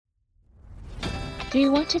Do you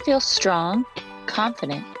want to feel strong,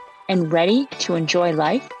 confident, and ready to enjoy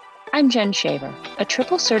life? I'm Jen Shaver, a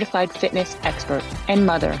triple certified fitness expert and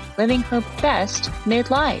mother living her best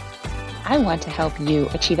midlife. I want to help you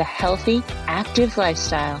achieve a healthy, active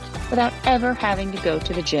lifestyle without ever having to go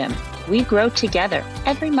to the gym. We grow together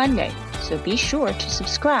every Monday, so be sure to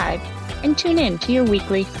subscribe and tune in to your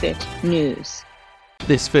weekly Fit News.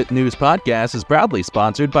 This Fit News podcast is proudly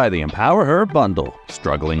sponsored by the Empower Her Bundle.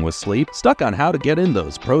 Struggling with sleep? Stuck on how to get in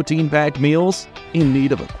those protein-packed meals? In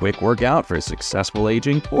need of a quick workout for successful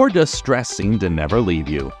aging? Or does stress seem to never leave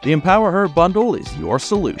you? The Empower Her Bundle is your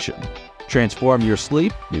solution. Transform your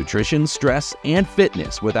sleep, nutrition, stress, and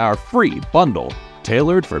fitness with our free bundle,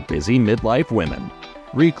 tailored for busy midlife women.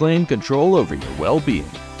 Reclaim control over your well-being.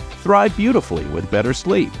 Thrive beautifully with better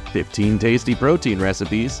sleep, 15 tasty protein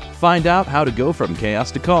recipes, find out how to go from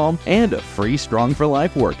chaos to calm, and a free Strong for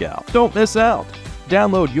Life workout. Don't miss out.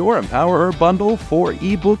 Download your Empower Her Bundle 4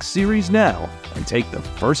 ebook series now and take the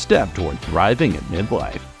first step toward thriving in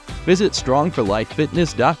midlife. Visit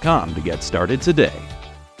strongforlifefitness.com to get started today.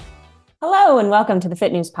 Hello and welcome to the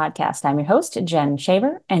Fit News Podcast. I'm your host, Jen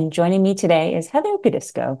Shaver, and joining me today is Heather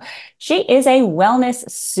Gidusko. She is a wellness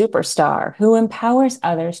superstar who empowers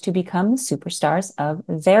others to become the superstars of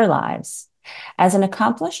their lives. As an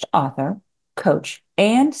accomplished author, coach,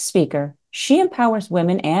 and speaker, she empowers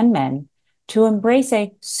women and men to embrace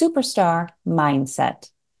a superstar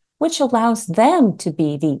mindset, which allows them to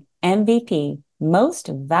be the MVP, most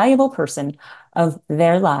valuable person of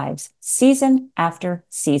their lives, season after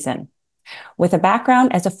season. With a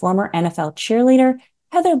background as a former NFL cheerleader,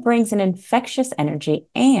 Heather brings an infectious energy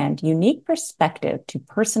and unique perspective to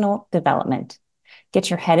personal development. Get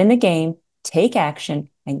your head in the game, take action,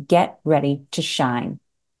 and get ready to shine.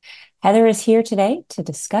 Heather is here today to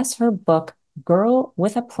discuss her book, Girl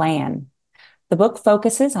with a Plan. The book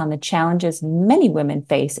focuses on the challenges many women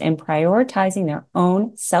face in prioritizing their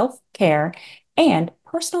own self-care and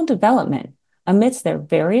personal development amidst their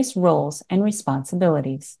various roles and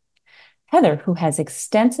responsibilities. Heather, who has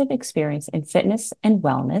extensive experience in fitness and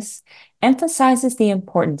wellness, emphasizes the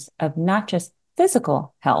importance of not just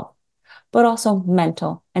physical health, but also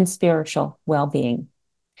mental and spiritual well-being.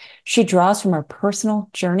 She draws from her personal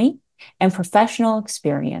journey and professional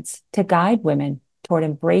experience to guide women toward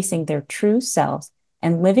embracing their true selves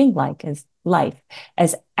and living life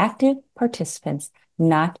as active participants,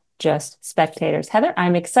 not just spectators. Heather,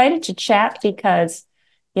 I'm excited to chat because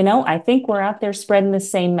I think we're out there spreading the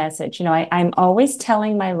same message. I'm always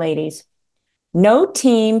telling my ladies, no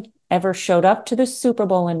team ever showed up to the Super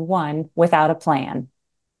Bowl and won without a plan.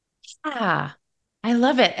 Ah, I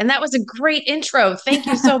love it. And that was a great intro. Thank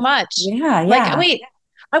you so much. Yeah. Like, wait,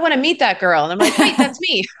 I want to meet that girl. And I'm like, wait, that's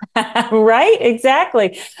me. Right,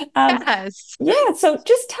 exactly. Yes. Yeah. So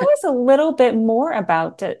just tell us a little bit more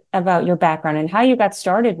about your background and how you got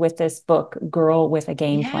started with this book, Girl with a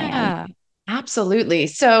Game Plan. Absolutely.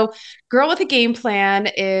 So Girl with a Game Plan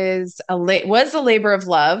was a labor of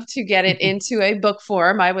love to get it into a book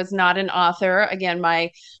form. I was not an author. Again,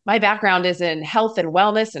 my background is in health and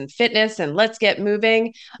wellness and fitness and let's get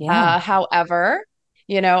moving. Yeah. However,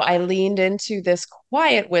 I leaned into this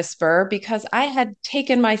quiet whisper because I had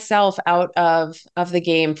taken myself out of the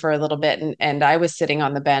game for a little bit and I was sitting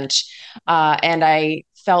on the bench and I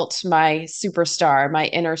felt my superstar, my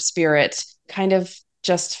inner spirit kind of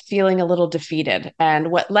just feeling a little defeated. And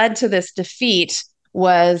what led to this defeat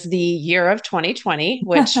was the year of 2020,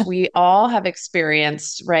 which we all have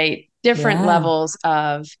experienced, right? Different levels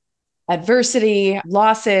of adversity,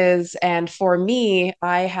 losses. And for me,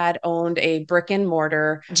 I had owned a brick and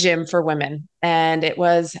mortar gym for women and it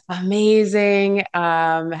was amazing.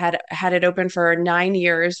 Had it open for 9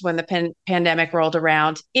 years when the pandemic rolled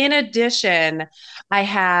around. In addition,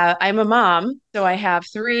 I'm a mom, so I have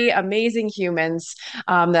 3 amazing humans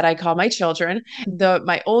that I call my children.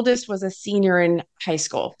 My oldest was a senior in high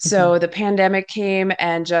school. So the pandemic came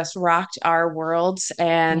and just rocked our worlds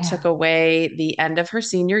and took away the end of her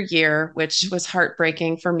senior year, which was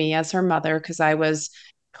heartbreaking for me as her mother, because I was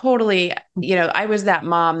totally, I was that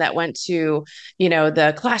mom that went to,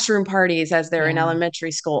 the classroom parties as they're in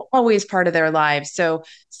elementary school, always part of their lives. So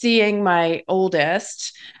seeing my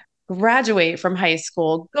oldest graduate from high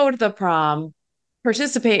school, go to the prom,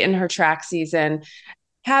 participate in her track season,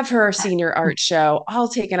 have her senior art show all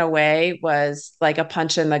taken away was like a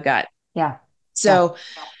punch in the gut. Yeah. So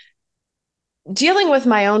dealing with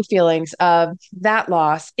my own feelings of that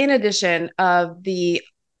loss, in addition of the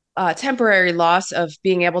temporary loss of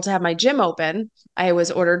being able to have my gym open, I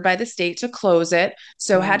was ordered by the state to close it.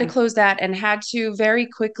 So had to close that and had to very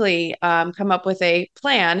quickly come up with a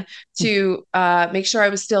plan to make sure I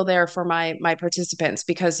was still there for my participants.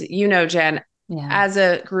 Because, Jen, as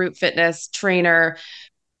a group fitness trainer,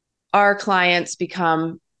 our clients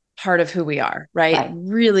become part of who we are, right?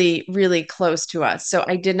 Really, really close to us. So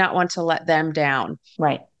I did not want to let them down.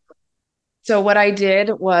 Right. So what I did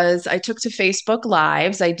was I took to Facebook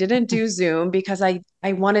Lives. I didn't do Zoom because I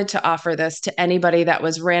wanted to offer this to anybody that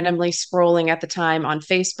was randomly scrolling at the time on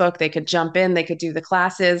Facebook. They could jump in, they could do the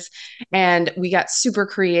classes. And we got super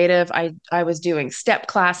creative. I was doing step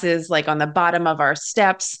classes like on the bottom of our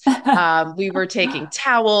steps. We were taking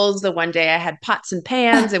towels. The one day I had pots and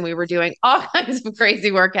pans, and we were doing all kinds of crazy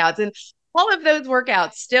workouts. And all of those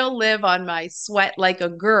workouts still live on my Sweat Like a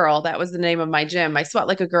Girl. That was the name of my gym, my Sweat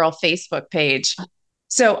Like a Girl Facebook page.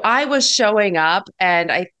 So I was showing up, and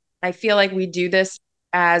I feel like we do this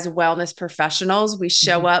as wellness professionals. We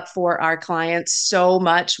show up for our clients so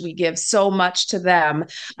much. We give so much to them.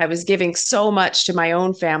 I was giving so much to my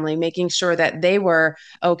own family, making sure that they were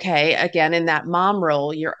okay. Again, in that mom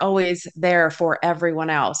role, you're always there for everyone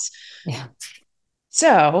else. Yeah.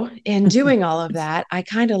 So in doing all of that, I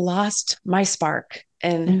kind of lost my spark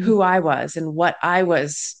and who I was and what I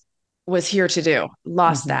was here to do.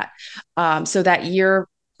 Lost that. So that year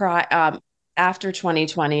after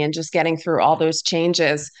 2020 and just getting through all those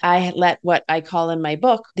changes, I let what I call in my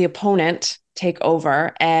book, the opponent, take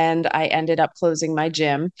over. And I ended up closing my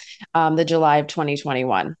gym the July of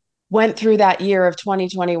 2021. Went through that year of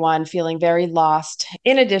 2021 feeling very lost,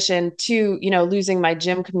 in addition to, losing my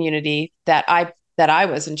gym community that I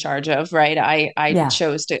was in charge of, right? I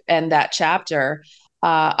chose to end that chapter.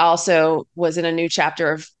 Also was in a new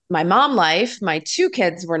chapter of my mom life. My two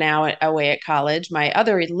kids were now away at college. My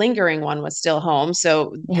other lingering one was still home.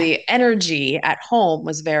 So the energy at home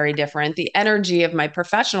was very different. The energy of my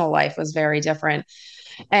professional life was very different.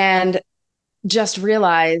 And just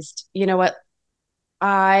realized, you know what?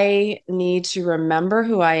 I need to remember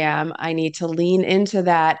who I am. I need to lean into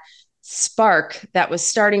that spark that was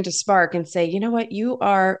starting to spark and say, you know what, you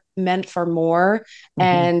are meant for more,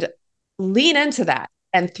 and lean into that.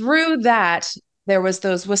 And through that, there was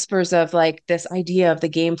those whispers of like this idea of the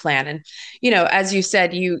game plan. And, as you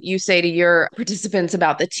said, you say to your participants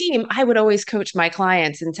about the team, I would always coach my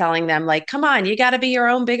clients and telling them like, come on, you got to be your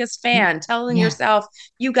own biggest fan, telling yourself,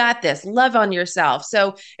 you got this, love on yourself.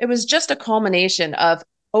 So it was just a culmination of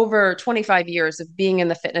over 25 years of being in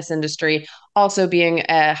the fitness industry, also being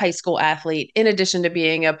a high school athlete, in addition to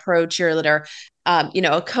being a pro cheerleader,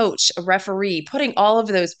 a coach, a referee, putting all of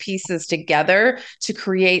those pieces together to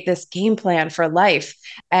create this game plan for life.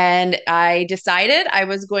 And I decided I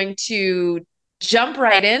was going to jump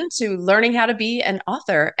right into learning how to be an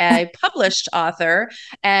author, a published author.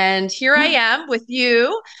 And here I am with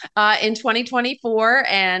you in 2024,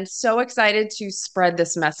 and so excited to spread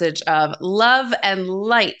this message of love and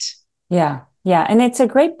light. Yeah. Yeah. And it's a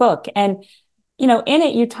great book. And, in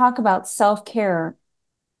it, you talk about self-care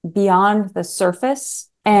beyond the surface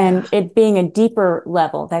and it being a deeper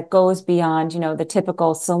level that goes beyond, the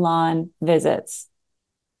typical salon visits.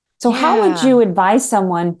 So how would you advise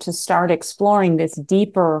someone to start exploring this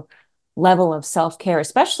deeper level of self-care,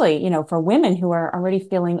 especially, for women who are already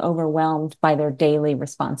feeling overwhelmed by their daily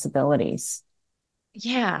responsibilities?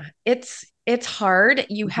 Yeah, it's hard.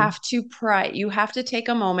 You have to take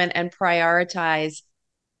a moment and prioritize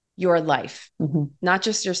your life, not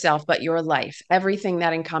just yourself, but your life, everything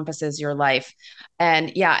that encompasses your life.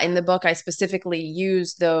 And in the book, I specifically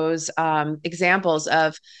use those examples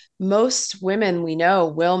of most women we know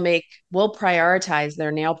will prioritize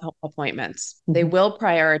their nail appointments. They will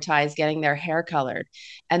prioritize getting their hair colored.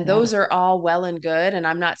 And those are all well and good. And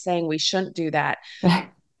I'm not saying we shouldn't do that.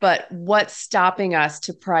 But what's stopping us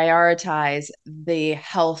to prioritize the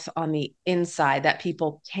health on the inside that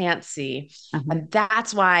people can't see? And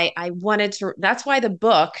that's why that's why the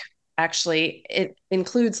book actually, it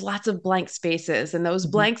includes lots of blank spaces. And those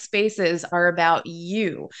blank spaces are about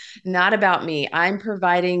you, not about me. I'm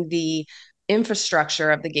providing the infrastructure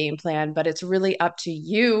of the game plan, but it's really up to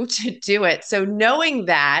you to do it. So knowing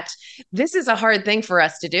that this is a hard thing for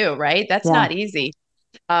us to do, right? That's not easy.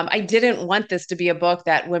 I didn't want this to be a book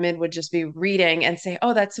that women would just be reading and say,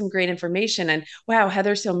 oh, that's some great information. And wow,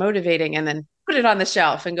 Heather's so motivating. And then put it on the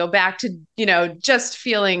shelf and go back to, just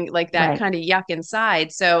feeling like that Right. kind of yuck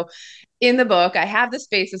inside. So in the book, I have the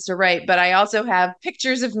spaces to write, but I also have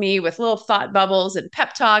pictures of me with little thought bubbles and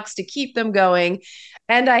pep talks to keep them going.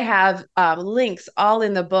 And I have links all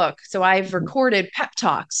in the book. So I've Mhm. recorded pep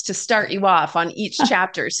talks to start you off on each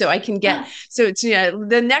chapter. So I can so it's,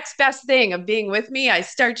 the next best thing of being with me, I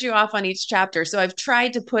start you off on each chapter. So I've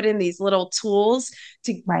tried to put in these little tools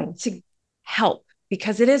to, Right. to help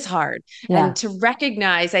because it is hard. Yeah. And to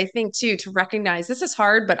recognize, I think too, to recognize this is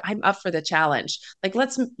hard, but I'm up for the challenge. Like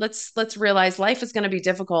let's realize life is going to be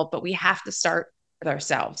difficult, but we have to start with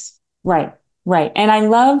ourselves. Right. Right. And I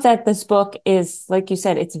love that this book is, like you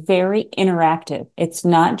said, it's very interactive. It's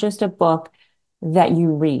not just a book that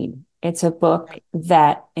you read. It's a book Right.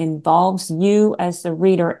 that involves you as the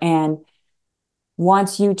reader and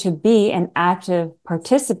wants you to be an active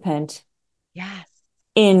participant Yes.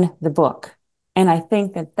 in the book. And I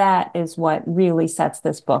think that that is what really sets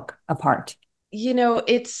this book apart.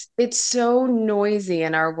 It's so noisy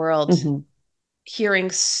in our world, Hmm.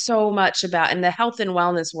 hearing so much about in the health and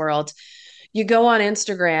wellness world. You go on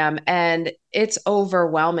Instagram and it's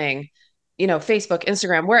overwhelming. Facebook,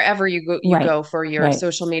 Instagram, wherever you Right. go for your Right.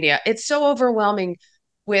 social media. It's so overwhelming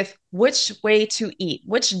with which way to eat,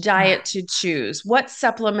 which diet to choose, what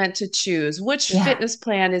supplement to choose, which Yeah. fitness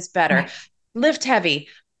plan is better. Right. Lift heavy,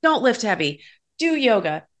 don't lift heavy, do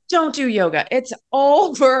yoga, don't do yoga. It's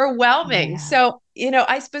overwhelming. Yeah. So,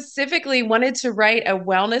 I specifically wanted to write a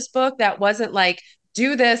wellness book that wasn't like,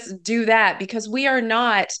 do this, do that, because we are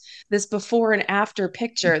not this before and after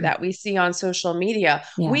picture Mhm. that we see on social media.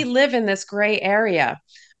 Yeah. We live in this gray area.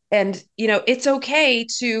 And, it's okay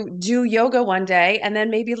to do yoga one day and then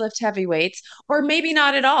maybe lift heavy weights, or maybe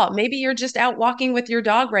not at all. Maybe you're just out walking with your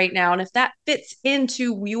dog right now. And if that fits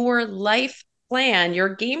into your life plan,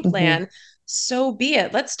 your game Hmm. plan, so be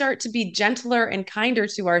it. Let's start to be gentler and kinder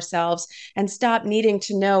to ourselves and stop needing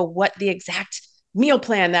to know what the exact meal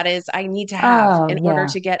plan that is I need to have Oh, in order yeah.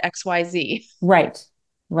 to get XYZ. Right.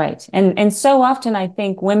 Right. And so often I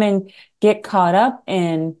think women get caught up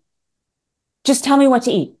in just tell me what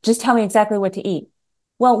to eat. Just tell me exactly what to eat.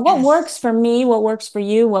 Well, what Yes. works for me, what works for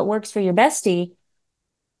you, what works for your bestie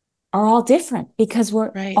are all different because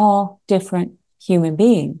we're Right. all different human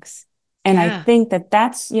beings. And I Yeah. think that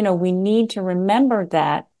that's, we need to remember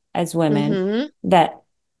that as women, Mm-hmm. that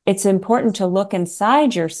it's important to look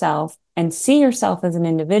inside yourself and see yourself as an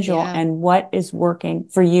individual Yeah. and what is working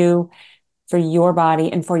for you, for your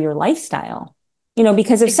body, and for your lifestyle.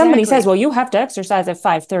 Because if somebody says, Exactly. well, you have to exercise at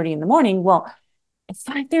 5:30 in the morning, well, at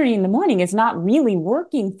 5:30 in the morning is not really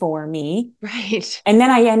working for me. Right. And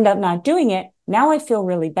then I end up not doing it. Now I feel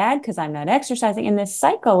really bad because I'm not exercising. And this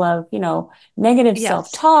cycle of, negative Yes.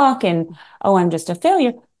 self-talk and, oh, I'm just a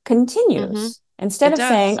failure Mm-hmm. continues. Instead It of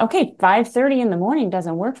saying, does. okay, 5:30 in the morning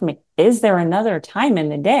doesn't work for me. Is there another time in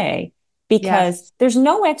the day? Because Yes. there's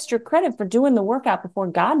no extra credit for doing the workout before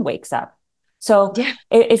God wakes up. So Yeah.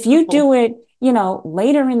 if you do it,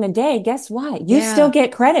 later in the day, guess what? You still Yeah.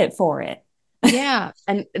 get credit for it. Yeah.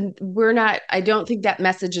 And I don't think that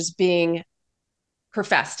message is being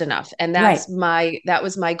professed enough. And Right. that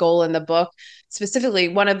was my goal in the book. Specifically,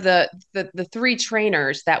 one of the three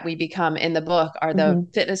trainers that we become in the book are the Hmm.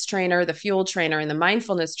 fitness trainer, the fuel trainer, and the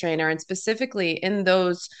mindfulness trainer. And specifically in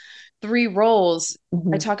those three roles, I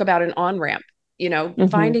Hmm. talk about an on-ramp, Hmm.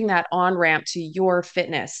 finding that on-ramp to your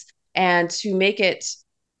fitness and to make it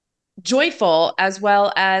joyful, as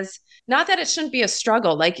well as, not that it shouldn't be a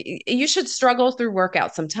struggle. Like, you should struggle through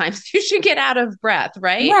workouts sometimes. You should get out of breath,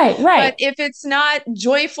 right? Right, But right, if it's not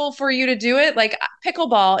joyful for you to do it, like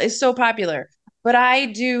pickleball is so popular, but I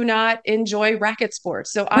do not enjoy racket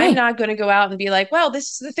sports. So I'm right, not going to go out and be like, well, this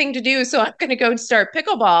is the thing to do, so I'm going to go start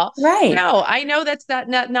pickleball. right, No, I know that's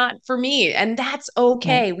not for me, and that's right,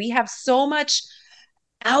 okay. We have so much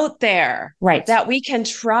out there right. that we can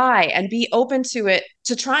try and be open to it,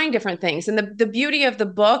 to trying different things. And the beauty of the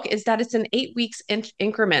book is that it's an 8 weeks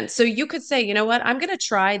increment. So you could say, you know what, I'm going to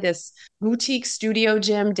try this boutique studio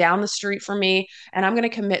gym down the street from me, and I'm going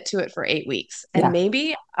to commit to it for 8 weeks. And Yeah,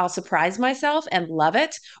 maybe I'll surprise myself and love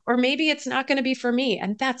it, or maybe it's not going to be for me.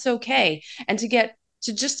 And that's okay. And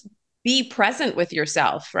to just be present with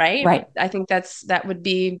yourself, right? right, I think that would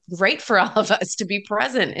be great for all of us to be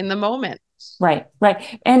present in the moment. right,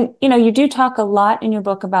 right. And, you do talk a lot in your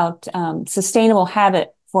book about sustainable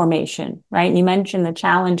habit formation, right? And you mentioned the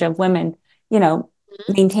challenge of women, you know,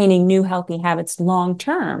 maintaining new healthy habits long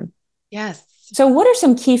term. Yes. So, what are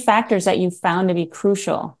some key factors that you've found to be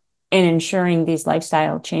crucial in ensuring these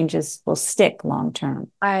lifestyle changes will stick long term?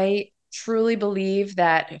 truly believe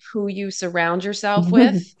that who you surround yourself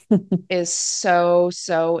with is so,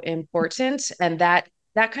 so important. And that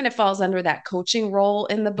kind of falls under that coaching role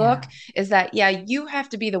in the book, Yeah, is that, yeah, you have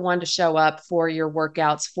to be the one to show up for your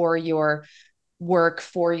workouts, for your work,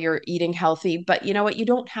 for your eating healthy, but you know what? You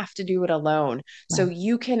don't have to do it alone. So right,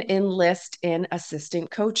 you can enlist in assistant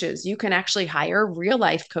coaches. You can actually hire real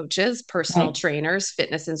life coaches, personal right. trainers,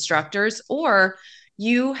 fitness instructors, or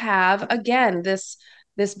you have, again, this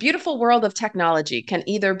beautiful world of technology can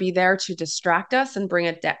either be there to distract us and bring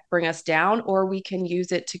us down, or we can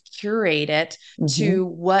use it to curate it Hmm. to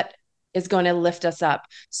what is going to lift us up.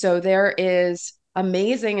 So there is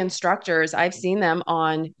amazing instructors. I've seen them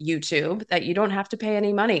on YouTube that you don't have to pay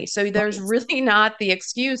any money. So there's Right. really not the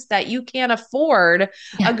excuse that you can't afford a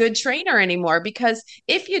Yeah, good trainer anymore, because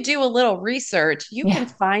if you do a little research, you can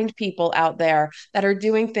yeah, find people out there that are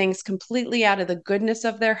doing things completely out of the goodness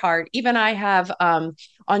of their heart. Even I have on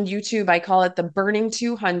YouTube, I call it the Burning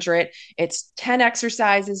 200. It's 10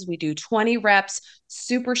 exercises. We do 20 reps,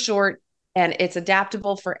 super short, and it's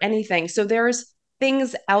adaptable for anything. So there's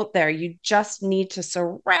things out there. You just need to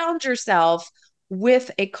surround yourself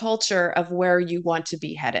with a culture of where you want to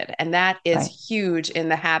be headed. And that is right. huge in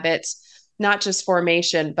the habits, not just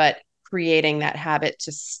formation, but creating that habit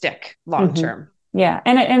to stick long Hmm. term. Yeah,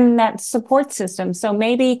 and that support system. So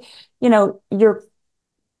maybe, your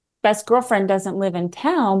best girlfriend doesn't live in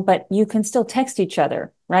town, but you can still text each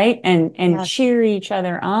other, right? And Yes. cheer each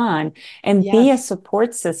other on and be a Yes.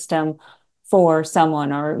 support system for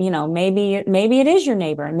someone. Or, maybe it is your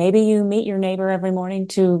neighbor, and maybe you meet your neighbor every morning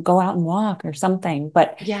to go out and walk or something.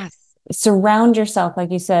 But Yes. surround yourself,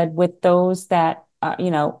 like you said, with those that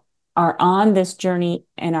are on this journey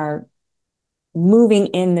and are moving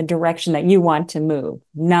in the direction that you want to move,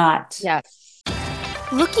 not Yes.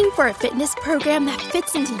 Looking for a fitness program that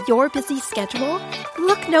fits into your busy schedule?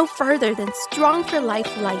 Look no further than Strong for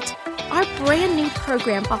Life Lite. Our brand new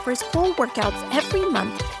program offers whole workouts every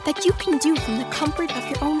month that you can do from the comfort of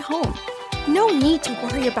your own home. No need to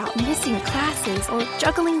worry about missing classes or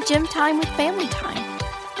juggling gym time with family time.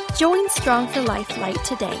 Join Strong for Life Lite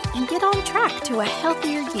today and get on track to a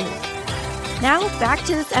healthier you. Now back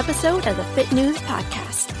to this episode of the Fit News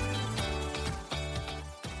Podcast.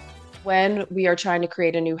 When we are trying to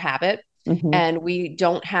create a new habit Mhm. and we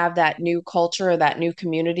don't have that new culture, that new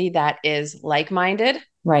community that is like-minded,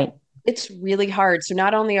 Right. it's really hard. So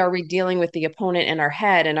not only are we dealing with the opponent in our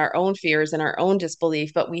head and our own fears and our own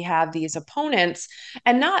disbelief, but we have these opponents,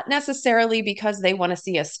 and not necessarily because they want to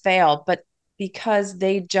see us fail, but because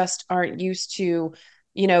they just aren't used to,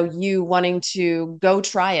 you wanting to go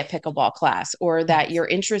try a pickleball class, or that Yes. you're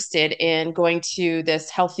interested in going to this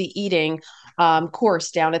healthy eating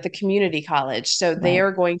course down at the community college. So they Right.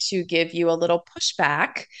 are going to give you a little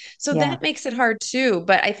pushback. So Yeah. that makes it hard too.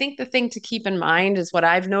 But I think the thing to keep in mind is what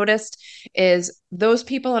I've noticed is those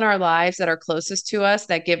people in our lives that are closest to us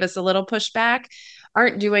that give us a little pushback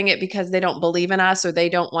aren't doing it because they don't believe in us or they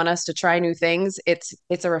don't want us to try new things. It's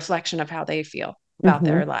a reflection of how they feel about Hmm.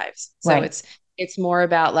 their lives. So Right. it's more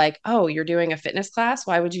about like, oh, you're doing a fitness class.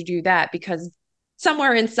 Why would you do that? Because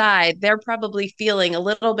somewhere inside, they're probably feeling a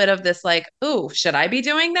little bit of this like, oh, should I be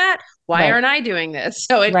doing that? Why Right. aren't I doing this?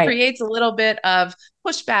 So it Right. creates a little bit of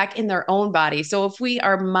pushback in their own body. So if we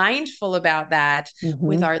are mindful about that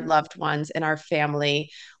with Hmm. our loved ones and our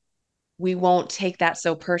family, we won't take that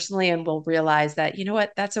so personally, and we'll realize that, you know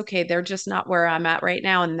what, that's okay. They're just not where I'm at right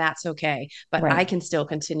now, and that's okay. But Right. I can still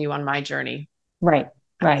continue on my journey. Right.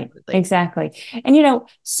 Right. Absolutely. Exactly. And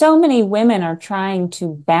so many women are trying to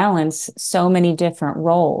balance so many different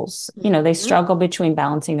roles. They Mhm. struggle between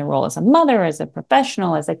balancing the role as a mother, as a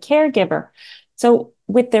professional, as a caregiver. So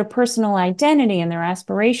with their personal identity and their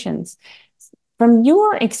aspirations, from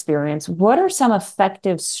your experience, what are some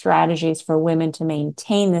effective strategies for women to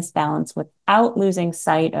maintain this balance without losing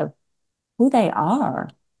sight of who they are?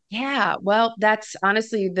 Yeah, well, that's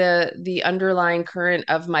honestly the underlying current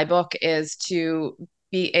of my book, is to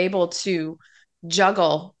be able to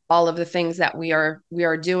juggle all of the things that we are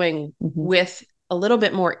doing Hmm. with a little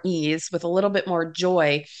bit more ease, with a little bit more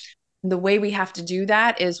joy. The way we have to do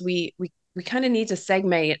that is we kind of need to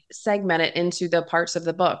segment it into the parts of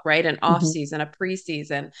the book, right? An off Hmm. season, a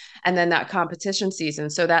preseason, and then that competition season.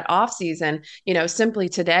 So that off season, simply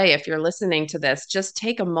today, if you're listening to this, just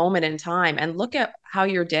take a moment in time and look at how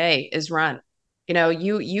your day is run.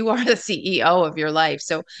 You are the CEO of your life.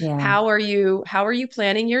 So Yeah. how are you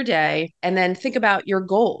planning your day? And then think about your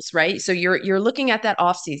goals, right? So you're looking at that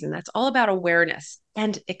off season. That's all about awareness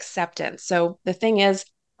and acceptance. So the thing is,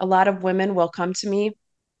 a lot of women will come to me,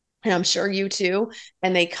 and I'm sure you too,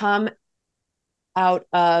 and they come out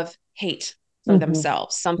of hate. for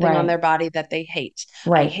themselves, something on Right. their body that they hate. I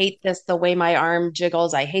Right. hate this, the way my arm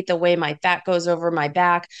jiggles. I hate the way my fat goes over my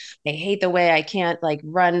back. I hate the way I can't like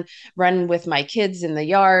run with my kids in the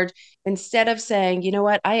yard. Instead of saying, you know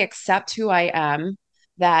what, I accept who I am,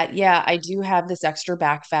 that, yeah, I do have this extra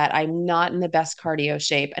back fat. I'm not in the best cardio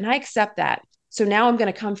shape, and I accept that. So now I'm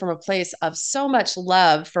going to come from a place of so much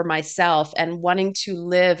love for myself and wanting to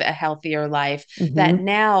live a healthier life that Mm-hmm.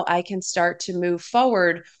 now I can start to move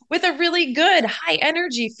forward with a really good high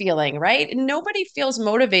energy feeling, right? And nobody feels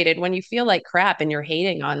motivated when you feel like crap and you're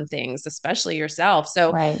hating on things, especially yourself.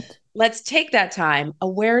 So Right. let's take that time,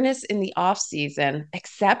 awareness in the off season,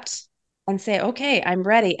 accept and say, okay, I'm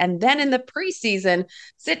ready. And then in the preseason,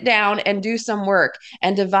 sit down and do some work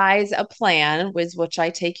and devise a plan, which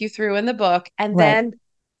I take you through in the book. And Right. then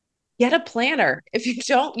get a planner. If you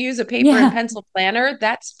don't use a paper and Yeah. pencil planner,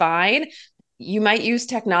 that's fine. You might use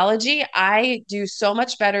technology. I do so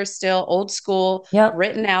much better still, old school, Yep.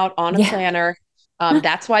 written out on a Yeah. planner.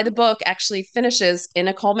 That's why the book actually finishes in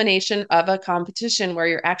a culmination of a competition where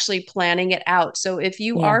you're actually planning it out. So if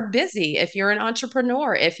you Yeah. are busy, if you're an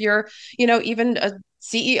entrepreneur, if you're, even a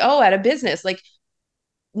CEO at a business, like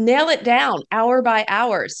nail it down hour by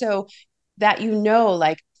hour so that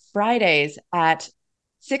like Fridays at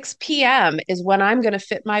 6 p.m. is when I'm going to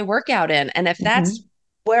fit my workout in. And if that's Mm-hmm.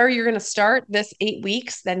 where you're going to start this 8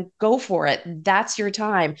 weeks, then go for it. That's your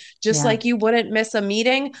time. Just Yeah. like you wouldn't miss a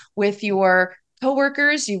meeting with your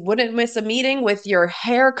coworkers, you wouldn't miss a meeting with your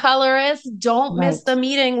hair colorist. Don't miss the Right.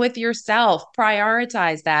 meeting with yourself.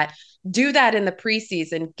 Prioritize that. Do that in the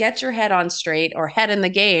preseason. Get your head on straight or head in the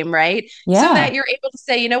game, right? So that Yeah. you're able to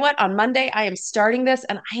say, you know what, on Monday, I am starting this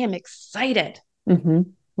and I am excited. Mm-hmm.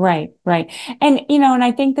 Right. Right. And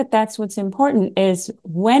I think that that's what's important is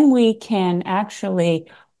when we can actually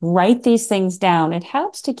write these things down, it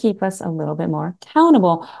helps to keep us a little bit more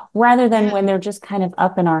accountable rather than when Yeah. they're just kind of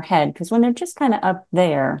up in our head. Because when they're just kind of up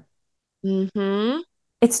there, Mm-hmm.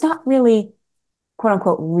 it's not really quote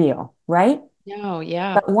unquote real, right? No,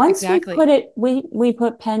 yeah, But once exactly. we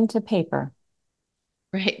put pen to paper,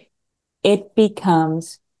 Right. it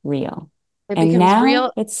becomes real. It And becomes now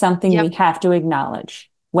real. it's something we Yep. have to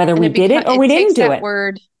acknowledge, whether And we did it or we didn't do it.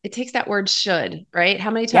 it takes that word should, right? How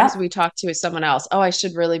many times have Yep. we talked to someone else? Oh, I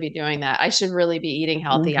should really be doing that. I should really be eating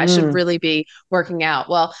healthy. I should Hmm. really be working out.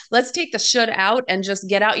 Well, let's take the should out and just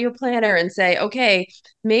get out your planner and say, okay,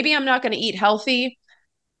 maybe I'm not going to eat healthy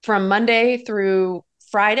from Monday through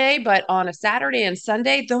Friday, but on a Saturday and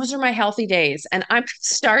Sunday, those are my healthy days. And I'm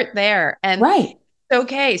start there. And Right.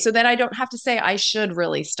 okay. So then I don't have to say I should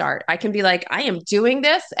really start. I can be like, I am doing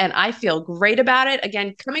this and I feel great about it.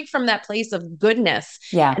 Again, coming from that place of goodness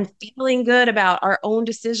Yeah. and feeling good about our own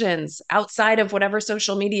decisions outside of whatever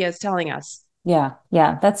social media is telling us. Yeah.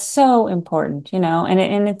 Yeah. That's so important,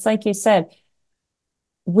 and it's like you said,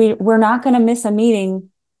 we're not going to miss a meeting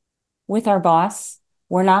with our boss.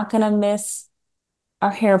 We're not going to miss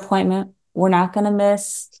our hair appointment. We're not going to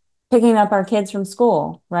miss picking up our kids from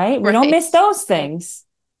school, right? We don't Right. miss those Right. things,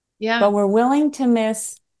 Yeah. but we're willing to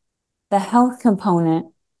miss the health component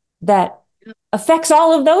that affects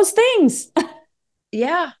all of those things.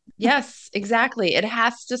 Yeah. Yes, exactly. It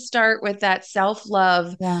has to start with that self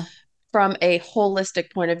love Yeah. from a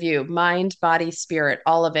holistic point of view, mind, body, spirit,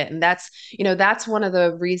 all of it. And that's one of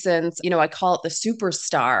the reasons, I call it the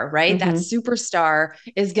superstar, right? That Hmm. superstar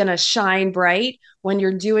is going to shine bright when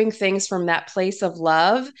you're doing things from that place of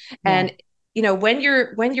love. Yeah. And when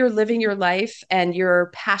you're living your life and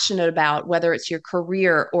you're passionate about whether it's your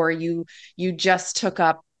career or you just took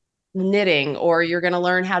up knitting or you're going to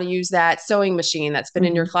learn how to use that sewing machine that's been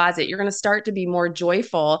in your Hmm. closet, you're going to start to be more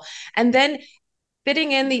joyful. And then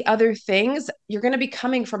fitting in the other things, you're going to be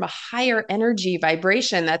coming from a higher energy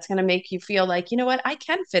vibration that's going to make you feel like, you know what, I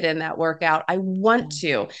can fit in that workout. I want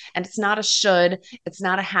to. And it's not a should, it's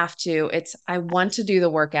not a have to. It's I want to do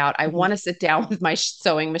the workout. I Hmm. want to sit down with my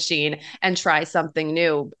sewing machine and try something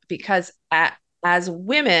new because as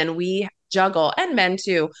women, we juggle and men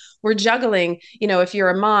too. We're juggling, if you're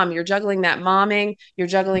a mom, you're juggling that momming, you're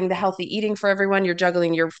juggling the healthy eating for everyone, you're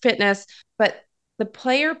juggling your fitness. But the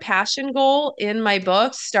player passion goal in my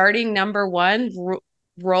book, starting number one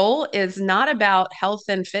role, is not about health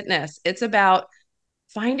and fitness. It's about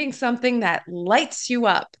finding something that lights you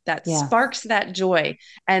up, that Yeah. sparks that joy.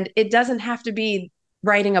 And it doesn't have to be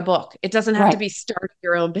writing a book. It doesn't have to Right. be starting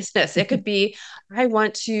your own business. It could be, I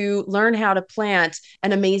want to learn how to plant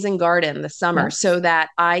an amazing garden this summer so Yes. that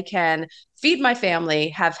I can feed my family,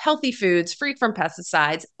 have healthy foods free from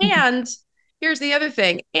pesticides, Mhm. and here's the other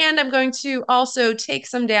thing. And I'm going to also take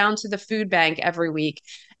some down to the food bank every week.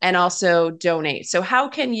 and also donate. So how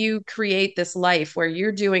can you create this life where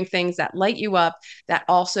you're doing things that light you up, that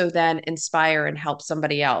also then inspire and help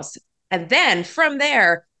somebody else? And then from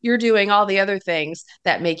there, you're doing all the other things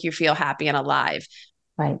that make you feel happy and alive.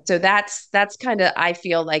 Right. So that's kind of, I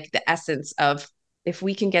feel like, the essence of, if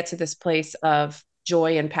we can get to this place of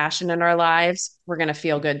joy and passion in our lives, we're going to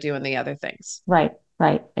feel good doing the other things. Right.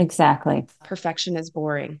 Right. Exactly. Perfection is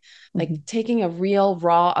boring. Like Mhm. taking a real,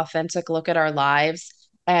 raw, authentic look at our lives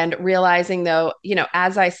and realizing, though,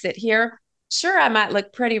 as I sit here, sure, I might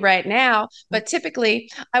look pretty right now, but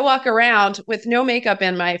typically I walk around with no makeup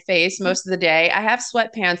in my face most of the day. I have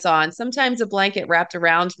sweatpants on, sometimes a blanket wrapped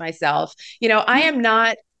around myself. I am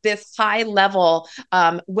not this high level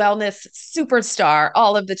wellness superstar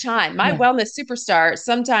all of the time. My Yeah. wellness superstar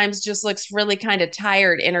sometimes just looks really kind of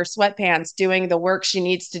tired in her sweatpants doing the work she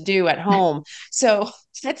needs to do at home. So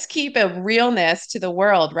let's keep a realness to the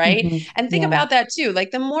world, right? Mhm. And think Yeah. about that too. Like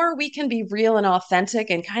the more we can be real and authentic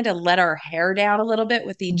and kind of let our hair down a little bit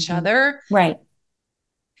with each Mhm. other, Right.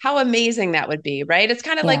 how amazing that would be, right? It's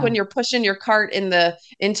kind of like Yeah. when you're pushing your cart in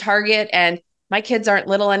Target, and my kids aren't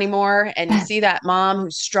little anymore, and you see that mom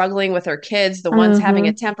who's struggling with her kids, the ones having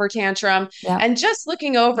a Mhm. temper tantrum, Yeah. and just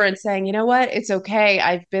looking over and saying, you know what, it's okay,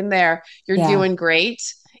 I've been there, you're Yeah. doing great.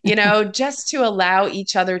 Just to allow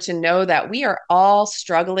each other to know that we are all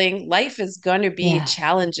struggling. Life is going to be Yeah.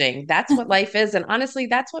 challenging. That's what life is. And honestly,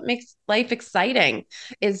 that's what makes life exciting,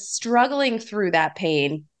 is struggling through that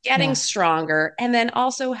pain, getting Yeah. stronger, and then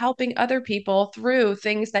also helping other people through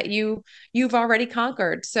things that you've already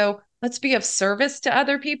conquered. So let's be of service to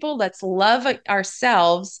other people. Let's love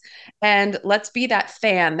ourselves, and let's be that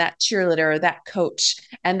fan, that cheerleader, that coach.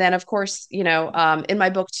 And then, of course, in my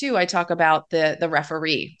book too, I talk about the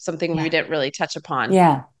referee, something we Yeah. didn't really touch upon.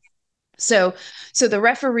 Yeah. So the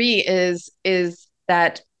referee is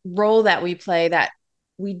that role that we play, that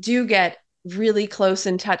we do get really close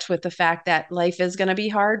in touch with the fact that life is going to be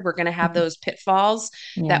hard. We're going to have Mhm. those pitfalls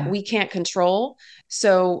that Yeah. we can't control.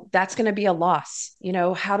 So that's going to be a loss.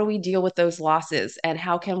 How do we deal with those losses, and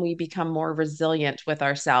how can we become more resilient with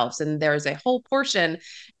ourselves? And there's a whole portion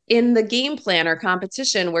in the game plan or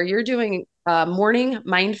competition where you're doing a morning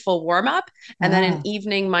mindful warm up and then an Ah.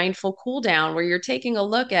 evening mindful cool down, where you're taking a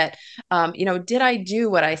look at, did I do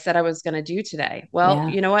what I said I was going to do today? Well, Yeah.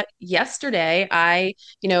 you know what? Yesterday, I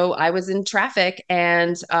was in traffic,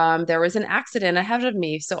 and there was an accident ahead of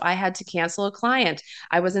me. So I had to cancel a client.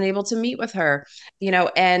 I wasn't able to meet with her,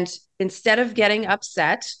 and instead of getting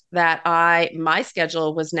upset that my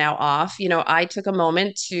schedule was now off, I took a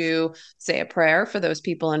moment to say a prayer for those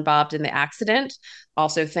people involved in the accident.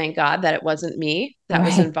 Also, thank God that it wasn't me that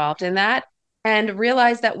was Right. involved in that, and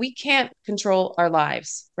realize that we can't control our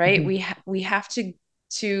lives, right? Mhm. We have to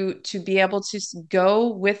be able to go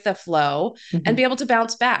with the flow and Mhm. be able to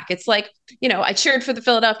bounce back. It's like, I cheered for the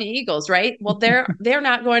Philadelphia Eagles, right? Well, they're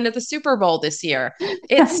not going to the Super Bowl this year.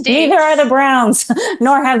 It Neither are the stinks, Browns,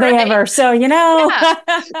 nor have they right? ever. So, Yeah.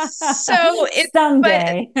 So but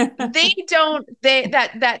someday.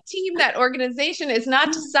 that team, that organization is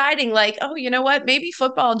not deciding like, oh, you know what, maybe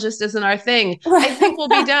football just isn't our thing. I think we'll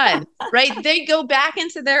be done, right? They go back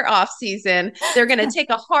into their off season. They're going to take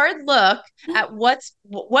a hard look at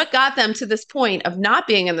what got them to this point of not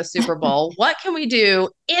being in the Super Bowl. What can we do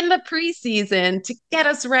in the preseason to get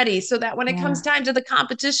us ready so that when it comes Yeah. time to the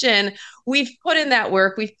competition, we've put in that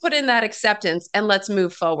work, we've put in that acceptance, and let's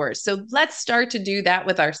move forward. So let's start to do that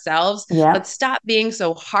with ourselves. Yeah. Let's stop being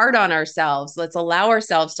so hard on ourselves. Let's allow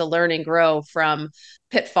ourselves to learn and grow from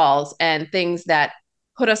pitfalls and things that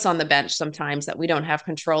put us on the bench sometimes that we don't have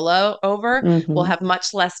control over. We'll Hmm. have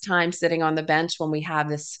much less time sitting on the bench when we have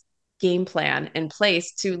this game plan in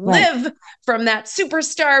place to Right. live from that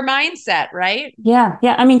superstar mindset, right? Yeah.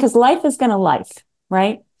 Yeah. I mean, because life is going to life,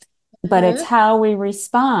 right? But it's Mhm. how we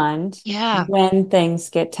respond Yeah. when things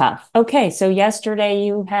get tough. Okay, so yesterday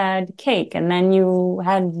you had cake, and then you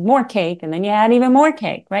had more cake, and then you had even more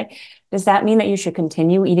cake, right? Does that mean that you should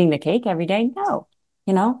continue eating the cake every day? No.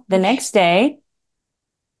 The Right. next day,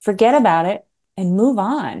 forget about it and move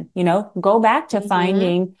on. Go back to Mhm.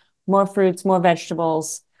 finding more fruits, more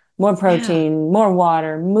vegetables, more Yeah. protein, more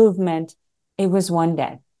water, movement. It was one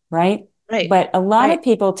day, right? Right. But a lot Right. of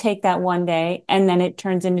people take that one day and then it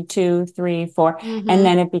turns into two, three, four, and Mhm.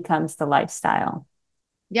 then it becomes the lifestyle.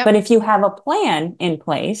 But Yep. if you have a plan in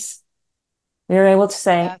place, you're able to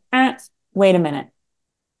say, Yeah. wait a minute.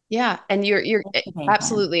 Yeah. And you're What's the game plan?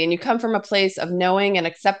 absolutely. And you come from a place of knowing and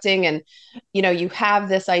accepting, and, you have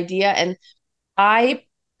this idea. And I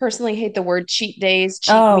personally hate the word cheat days,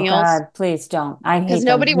 cheat Oh meals, God, please don't. I because hate them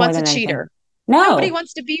nobody more wants a than anything. cheater. No. Nobody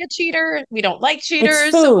wants to be a cheater. We don't like It's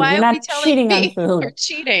cheaters. food. So why You're are we not telling cheating on people food. we're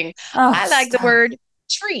cheating? Oh, I like the stop. word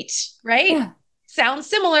treat, right? Yeah. Sounds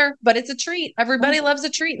similar, but it's a treat. Everybody Right. loves a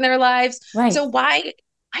treat in their lives. Right. So why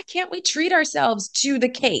can't we treat ourselves to the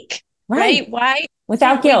cake? Right. Right? Why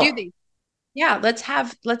Without can't we do guilt. these? Yeah,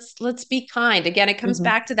 let's be kind. Again, it comes Mhm.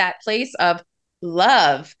 back to that place of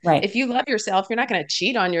love. Right. If you love yourself, you're not going to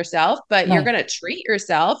cheat on yourself, but you're Right. going to treat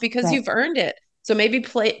yourself because Right. you've earned it. So maybe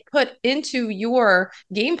put into your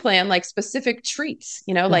game plan like specific treats,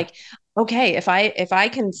 Yeah. like, okay, if I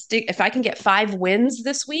can get 5 wins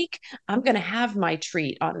this week, I'm going to have my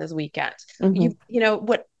treat on this weekend. Mhm.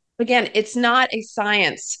 What, again, it's not a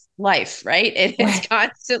science life, right? It is Right.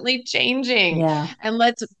 constantly changing, Yeah. and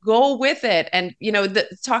let's go with it. And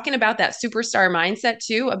talking about that superstar mindset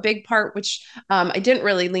too, a big part which I didn't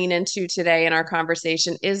really lean into today in our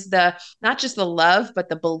conversation is the not just the love but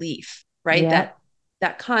the belief, right? Yeah.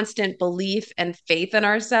 That constant belief and faith in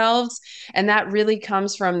ourselves. And that really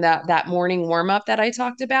comes from that morning warm up that I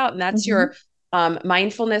talked about. And that's Mhm. your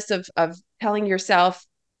mindfulness of telling yourself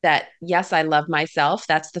that, yes, I love myself.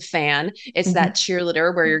 That's the fan. It's Mhm. that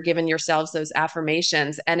cheerleader where you're giving yourselves those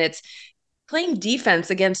affirmations, and it's playing defense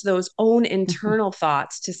against those own Mhm. internal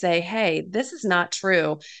thoughts to say, hey, this is not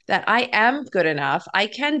true, that I am good enough. I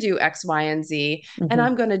can do X, Y, and Z, and Mhm.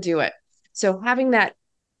 I'm going to do it. So having that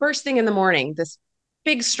first thing in the morning, this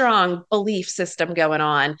big, strong belief system going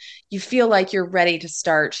on, you feel like you're ready to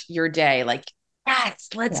start your day. Like, yes,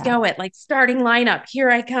 let's Yeah. go it. Like starting lineup. Here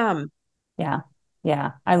I come. Yeah.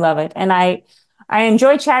 Yeah. I love it. And I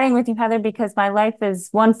enjoy chatting with you, Heather, because my life is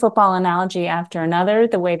one football analogy after another,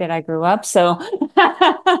 the way that I grew up. So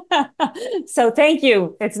so thank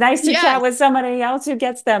you. It's nice to chat Yes, with somebody else who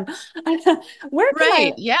gets them. Where can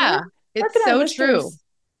right. Yeah, where it's can our so true. listeners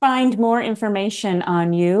find more information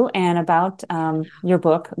on you and about your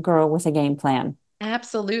book, Girl with a Game Plan?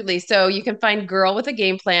 Absolutely. So you can find Girl with a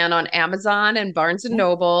Game Plan on Amazon and Barnes and Okay.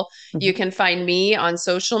 Noble. You Mhm. can find me on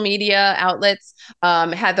social media outlets,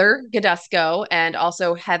 Heather Gidusko, and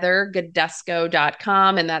also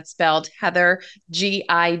heathergidusko.com. And that's spelled Heather,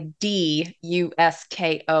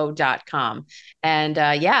 Gidusko.com. And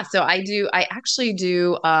yeah, so I actually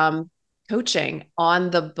do coaching on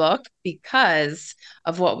the book because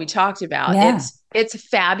of what we talked about. Yeah. It's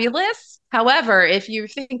fabulous. However, if you're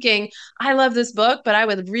thinking, I love this book, but I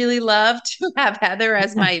would really love to have Heather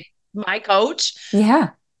as Yeah. my coach,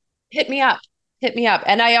 Yeah. hit me up. Hit me up.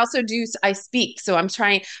 And I speak. So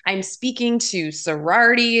I'm speaking to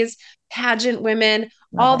sororities, pageant women,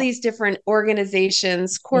 Love all it. these different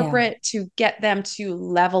organizations, Yeah. corporate, to get them to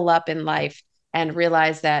level up in life and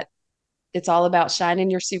realize that it's all about shining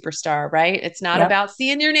your superstar, right? It's not Yep. about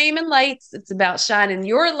seeing your name in lights. It's about shining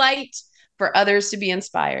your light for others to be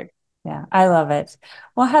inspired. Yeah. I love it.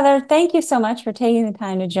 Well, Heather, thank you so much for taking the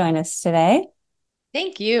time to join us today.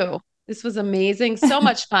 Thank you. This was amazing. So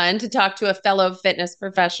much fun to talk to a fellow fitness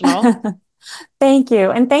professional. Thank you.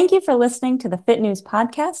 And thank you for listening to the Fit News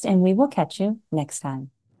Podcast, and we will catch you next time.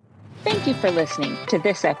 Thank you for listening to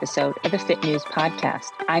this episode of the Fit News Podcast.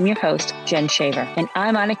 I'm your host, Jen Shaver, and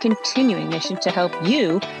I'm on a continuing mission to help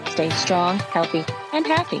you stay strong, healthy, and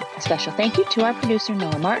happy. A special thank you to our producer,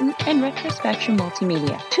 Noah Martin, and Retrospection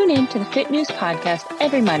Multimedia. Tune in to the Fit News Podcast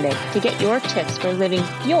every Monday to get your tips for living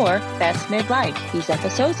your best midlife. These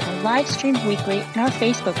episodes are live streamed weekly in our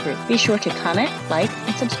Facebook group. Be sure to comment, like,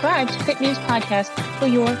 and subscribe to Fit News Podcast for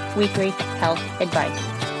your weekly health advice.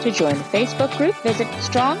 To join the Facebook group, visit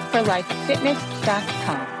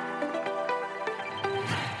strongforlifefitness.com.